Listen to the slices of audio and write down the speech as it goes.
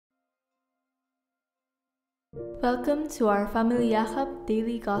Welcome to our Family Yakap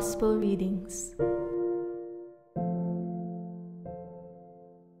Daily Gospel Readings.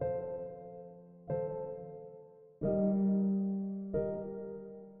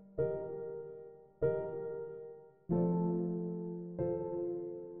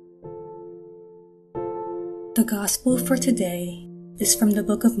 The Gospel for today is from the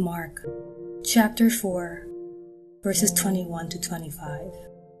book of Mark, chapter 4, verses 21 to 25.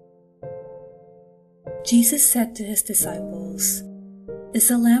 Jesus said to his disciples, "Is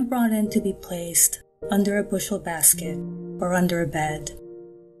a lamp brought in to be placed under a bushel basket or under a bed,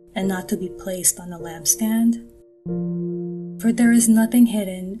 and not to be placed on a lampstand? For there is nothing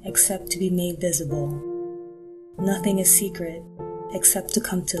hidden except to be made visible. Nothing is secret except to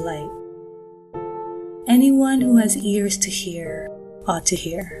come to light. Anyone who has ears to hear ought to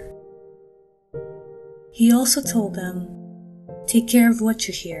hear." He also told them, "Take care of what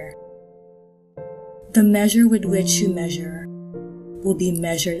you hear. The measure with which you measure will be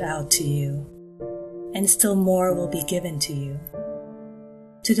measured out to you, and still more will be given to you.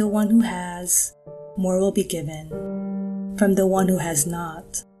 To the one who has, more will be given. From the one who has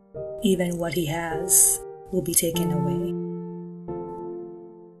not, even what he has will be taken away."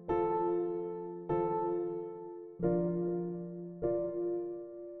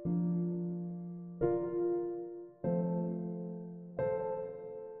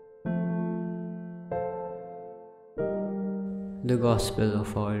 The Gospel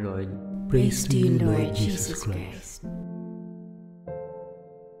of our Lord. Praise to you, Lord Jesus Christ.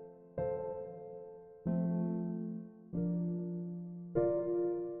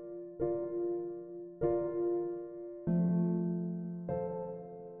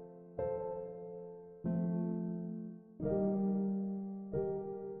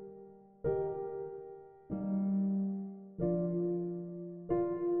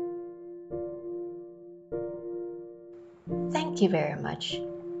 Thank you very much.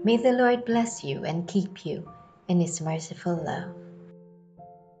 May the Lord bless you and keep you in His merciful love.